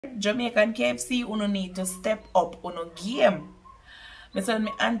Jamaican KFC, uno need to step up uno game. Me said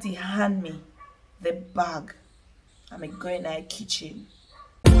my auntie hand me the bag. I'm going in the kitchen.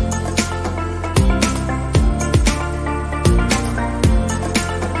 Hey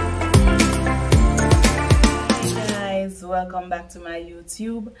guys, welcome back to my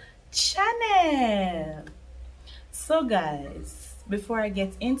YouTube channel. So guys, before I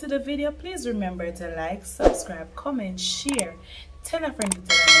get into the video, please remember to like, subscribe, comment, share, tell a friend to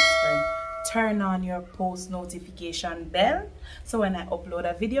tell a next friend, turn on your post notification bell so when I upload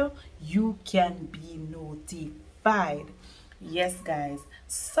a video you can be notified. Yes guys,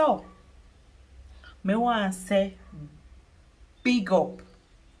 so me want to say big up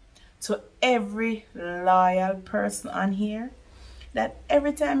to every loyal person on here that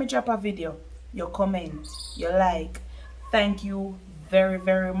every time I drop a video you comment, you like. Thank you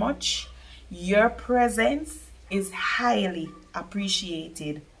very much. Your presence is highly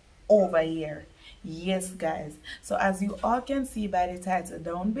appreciated over here. Yes guys, so as you all can see by the title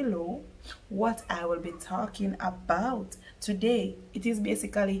down below, what I will be talking about today, it is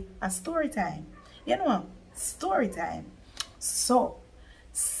basically a story time. You know, story time. So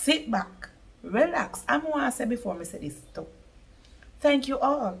sit back, relax. I'm gonna say before me say this too, thank you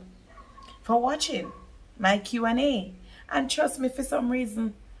all for watching my Q&A, and trust me, for some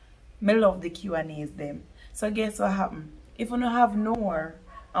reason me love the Q&As them. So guess what happened? If you don't have no more,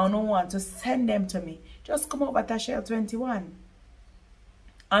 I don't want to send them to me, just come over to Shell21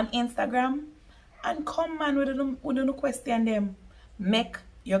 on Instagram and come man with a question them. Make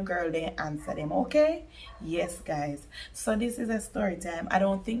your girl there answer them, okay? Yes guys, so this is a story time. I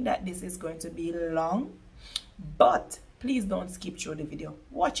don't think that this is going to be long, but please don't skip through the video.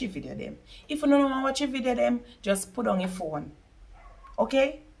 Watch the video them. If you don't want to watch the video them, just put on your phone,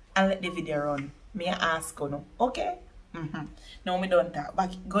 okay, and let the video run. May I ask you no? Okay? Now we don't talk.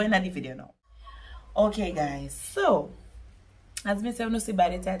 Back go in the video now. Okay guys, so as me say, you see by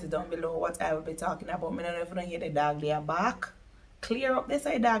the title down below what I will be talking about. I don't know if you don't hear the dog there back. Clear up this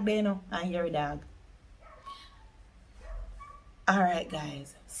side dog there now and hear a dog. Alright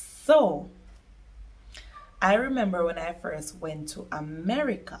guys, so I remember when I first went to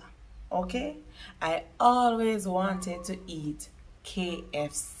America, okay, I always wanted to eat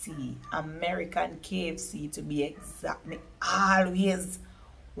KFC, American KFC to be exact. Me always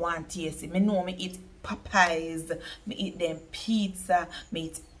want to taste it. Me know me eat Popeyes, me eat them pizza, me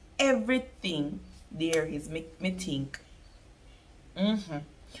eat everything there is. Me think.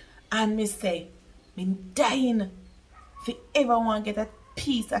 And me say, me dying if ever want to get a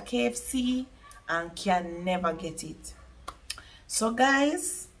piece of KFC and can never get it. So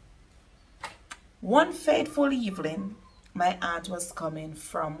guys, one fateful evening, my aunt was coming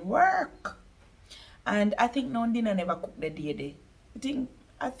from work, and I think no dinner never cooked the day.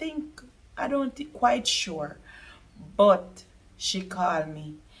 I don't quite sure, but she called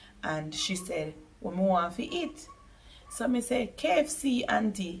me and she said, what me want to eat? So me say, KFC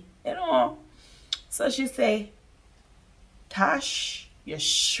auntie, you know. So she say, Tash, you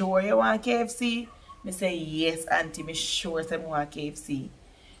sure you want KFC? Me say, yes auntie, me sure say me want KFC.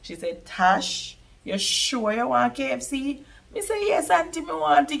 She said, Tash, you sure you want KFC? Me say, yes auntie, me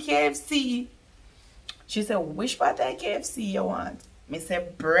want the KFC. She said, which part of KFC you want? Me say,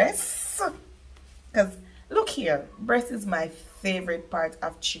 breast. Because look here, breast is my favorite part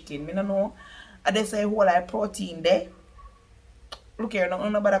of chicken. Me don't know, they say whole like protein there. Look here,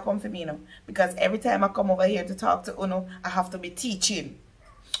 nobody come for me now. Because every time I come over here to talk to Uno, I have to be teaching.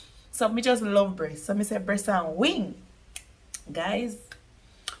 So me just love breast. So me say breast and wing. Guys,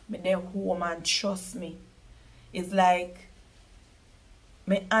 me there home and trust me. It's like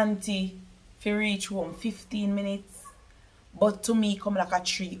my auntie fi reach home 15 minutes. But to me come like a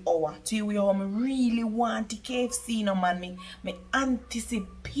 3 hour. To you home really want the KFC no man. Me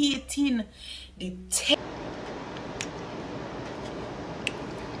anticipating the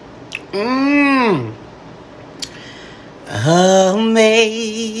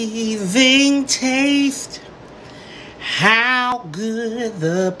amazing taste. How good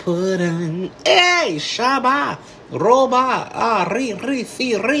the pudding. Hey, Shaba, Roba, Ri,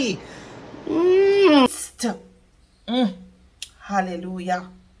 Ri. Stop. Hallelujah.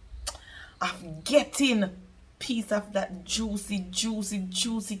 I'm getting piece of that juicy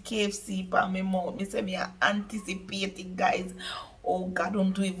KFC by my mouth. Me say me are anticipating, guys. Oh God,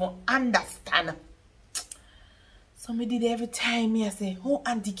 don't even understand. So me did every time me I say, oh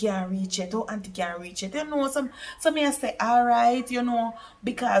auntie can reach it, oh auntie can reach it. You know, some me I say, alright, you know,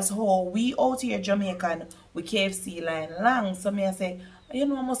 because we out here Jamaican with KFC line long. So me I say, you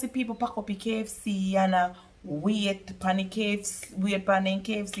know, most people pack up the KFC and wait pan the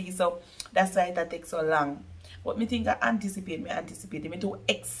KFC, so that's why it takes so long. But me think I anticipate, me too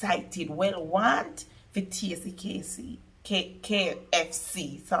excited, well want for taste the KFC,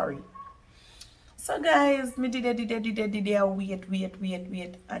 sorry. So guys, me did I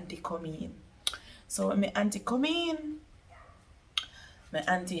wait, auntie come in. So when my auntie come in, my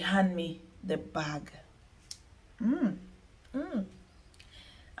auntie hand me the bag.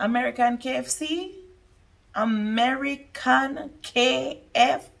 American KFC. American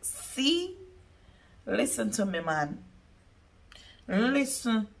KFC. Listen to me, man.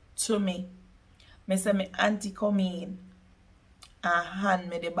 Listen to me. Me say my auntie come in and hand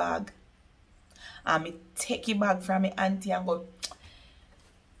me the bag. And me take the bag from my auntie and go.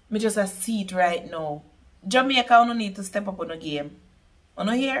 Me just a see it right now. Jamaica, you need to step up on the game. You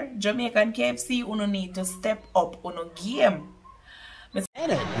know here? Jamaican KFC, you need to step up on the game. Wait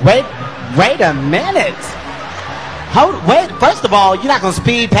a minute. Wait, first of all, you're not going to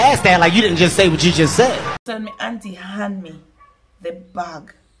speed past that like you didn't just say what you just said. So my auntie hand me the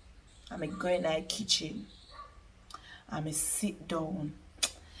bag. I'm going to the kitchen. I'm sit down.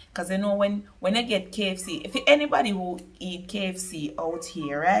 Because you know when I get KFC, if anybody who eat KFC out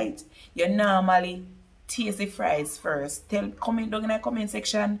here, right? You normally taste the fries first. Comment down in the comment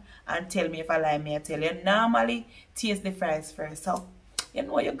section and tell me if I lie. Me I tell you, normally taste the fries first. So you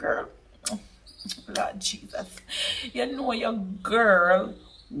know your girl, Lord Jesus, you know your girl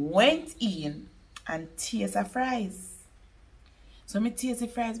went in and taste the fries. So me taste the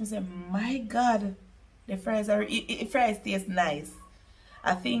fries, me say, my God, the fries fries taste nice.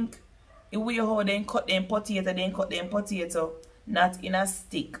 I think the way how they cut them potato, not in a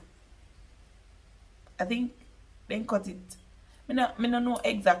stick. I think they cut it. I don't know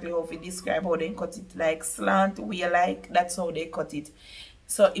exactly how to describe how they cut it, like slant way, like that's how they cut it.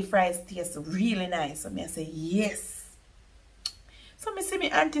 So the fries taste really nice. So me I say yes. So me see me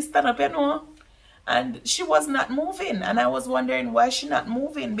auntie stand up, you know, and she was not moving, and I was wondering why she not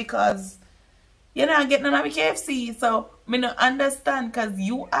moving, because you're not getting none of my KFC. So me not understand, because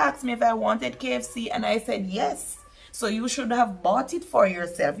you asked me if I wanted KFC and I said yes. So you should have bought it for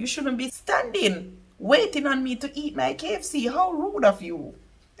yourself. You shouldn't be standing waiting on me to eat my KFC. How rude of you.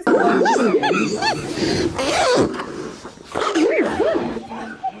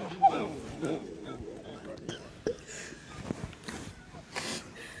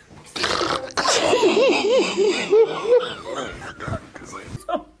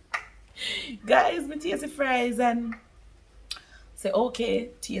 So, guys, me taste the fries and say, okay,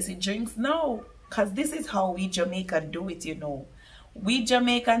 taste the drinks now. Because this is how we Jamaican do it, you know. We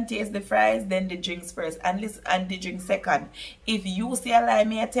Jamaican taste the fries, then the drinks first, and the drinks second. If you say a lie,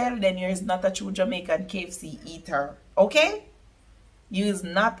 me I tell, then you is not a true Jamaican KFC eater. Okay? You is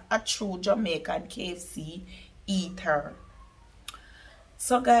not a true Jamaican KFC eater.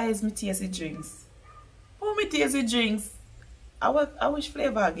 So guys, me taste the drinks. Oh, me taste the drinks. I wish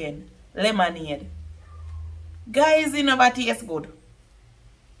flavor again. Lemonade. Guys, it never tastes good.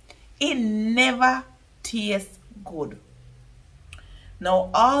 It never tastes good.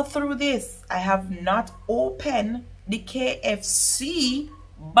 Now, all through this, I have not opened the KFC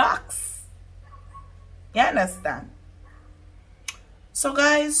box. You understand? So,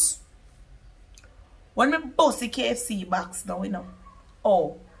 guys, when me bust the KFC box now, you know,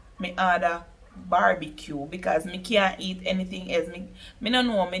 oh, me order barbecue, because me can't eat anything else. Me no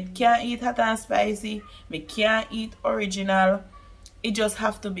know, me can't eat hot and spicy. Me can't eat original. It just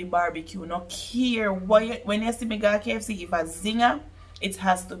have to be barbecue. No care when you see me go KFC, if a zinger, it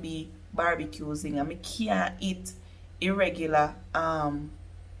has to be barbecue zinger. Me can't eat irregular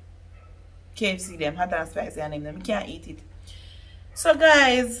KFC them, hot and spicy and them. Me can't eat it. So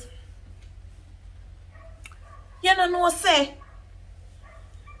guys, you know say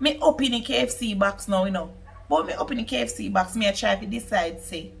me open the KFC box now, you know. But me open the KFC box, me I try to decide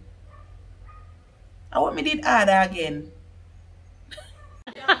say. And what me did order again?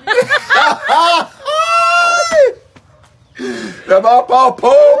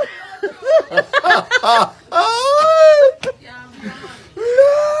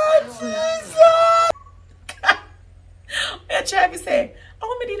 I try to say,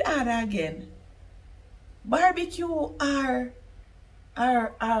 how me did order again? Barbecue or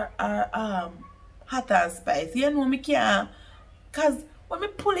hot and spicy. You know me can't, cause when me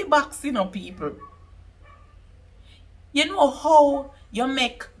pull it back, you know, people. You know how you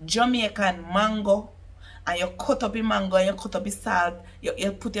make Jamaican mango, and you cut up the mango and you cut up the salt.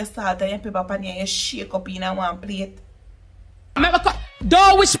 You put your salt and your pepper pan and you shake up in one plate.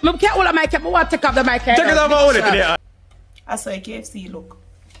 Don't wish me can't hold a mic. I want to take up the mic. I saw a KFC look.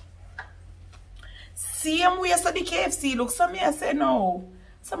 same way so the KFC look. So me I say no.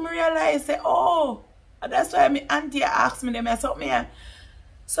 So me realize say, oh, that's why my auntie asked me them.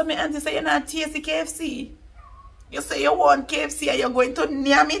 So my auntie say, you not taste the KFC. You say you want KFC and you're going to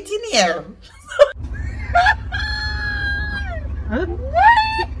name it in here.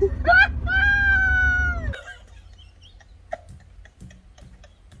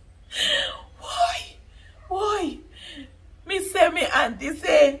 Why? Me say me auntie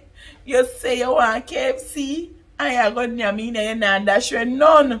say, you say you want KFC and you're going to name it in here and you're dash way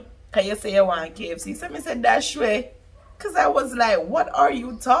none. Because you say you want KFC. So me say dash way. Because I was like, what are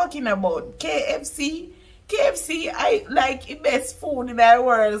you talking about? KFC? KFC, I like the best food in the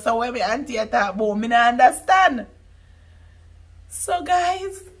world. So when my auntie talk about, me not understand. So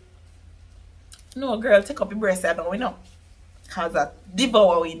guys, no girl, take up your breast now, you know. Because I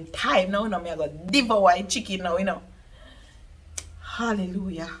devour in time now, you know. Me I got devour chicken now, you know.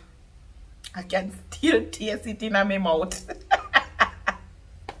 Hallelujah. I can still taste it in my mouth.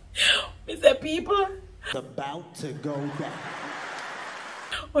 Me say people, It's about to go down.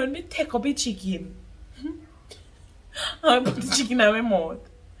 when me take up the chicken, I put the chicken in my mouth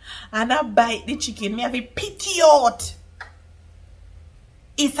and I bite the chicken, me have to pick it out.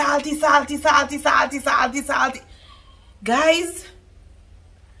 It's salty, salty, salty, salty, salty, salty. Guys,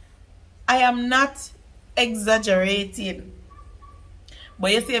 I am not exaggerating.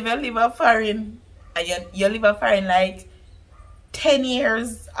 But you see, if you live a foreign and you live a foreign like 10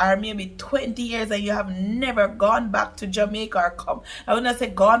 years or maybe 20 years and you have never gone back to Jamaica or I would not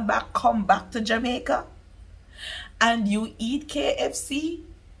say come back to Jamaica, and you eat KFC,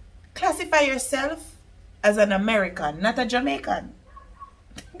 classify yourself as an American, not a Jamaican.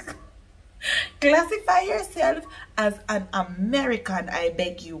 Classify yourself as an American, I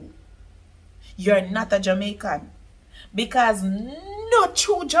beg you. You're not a Jamaican. Because no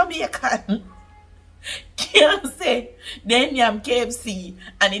true Jamaican can't say then you have KFC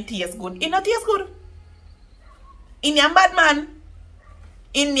and it tastes good. It not tastes good. In yam bad man.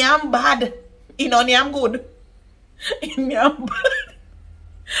 In yam bad. In on yam good. In yam bad.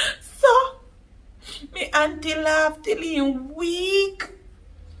 So me auntie laugh till in weak.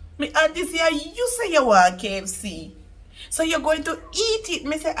 Me auntie say, you say you want KFC. So you're going to eat it.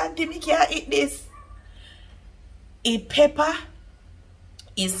 Me say, auntie, me can't eat this. It's pepper.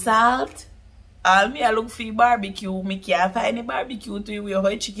 It's salt. All me I look for barbecue. Me can't find any barbecue to you.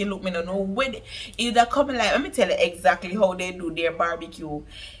 How chicken look, me don't know where they either coming like, let me tell you exactly how they do their barbecue.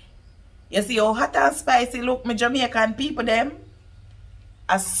 You see how hot and spicy look, me Jamaican people them.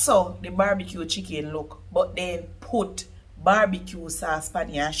 I saw the barbecue chicken look, but then put barbecue sauce pan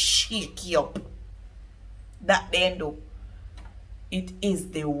and shake you up. That then do. It is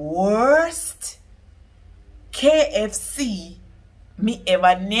the worst KFC me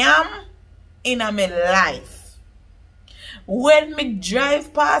ever name in my life. When me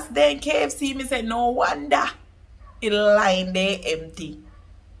drive past then KFC, me say no wonder it line there empty.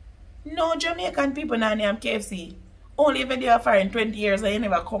 No Jamaican people now name KFC. Only if they are for 20 years and you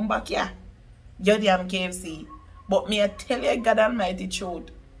never come back here. You damn KFC. But me I tell you God Almighty truth.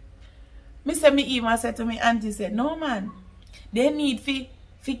 Me say me even said to me auntie said, no man. They need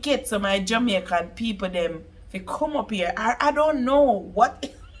to get some of my Jamaican people them to come up here. I don't know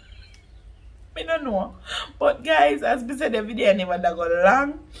what I don't know. But guys, as we said the video never that got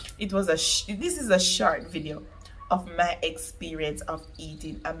long. It was this is a short video of my experience of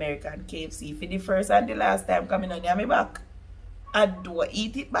eating American KFC. For the first and the last time coming on me back. I do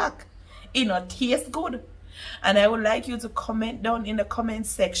eat it back. It not taste good. And I would like you to comment down in the comment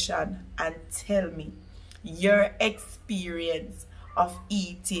section and tell me your experience of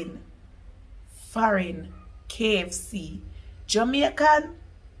eating foreign KFC. Jamaica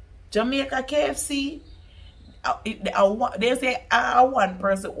KFC. They say one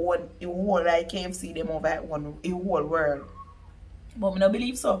person own a whole like KFC them over a whole world. But I don't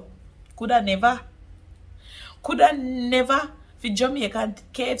believe so. Coulda never. For Jamaican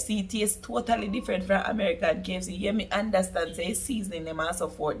KFC tastes totally different from American KFC. You me understand say seasoning them and so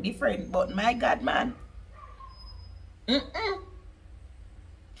forth different. But my God man.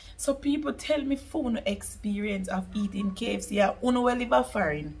 So people tell me phone experience of eating KFC. Uno will live a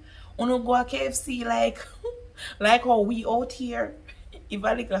foreign. Uno go a KFC like how we out here. If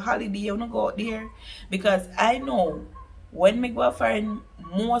I like a holiday, uno go out there. Because I know when me go a foreign,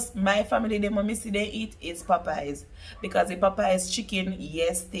 most my family them when me see they eat is Popeyes. Because the Popeyes chicken,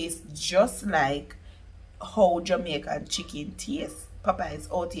 yes, tastes just like how Jamaican chicken tastes. Popeyes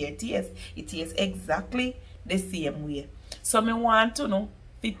out here tastes. It tastes exactly the same way. So me want to know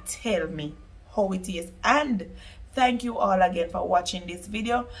if you tell me how it is and Thank you all again for watching this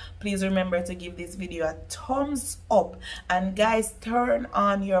video. Please remember to give this video a thumbs up, and guys, turn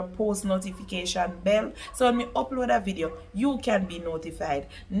on your post notification bell so when we upload a video you can be notified.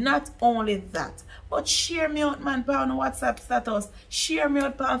 Not only that, but share me out, man, on WhatsApp status, share me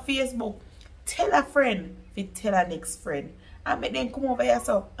out on Facebook, tell a friend, tell a next friend, and make them come over here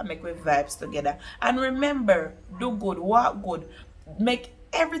so and make we vibes together. And remember, do good, walk good, make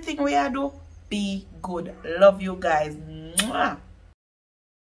everything we do be good. Love you guys. Mwah.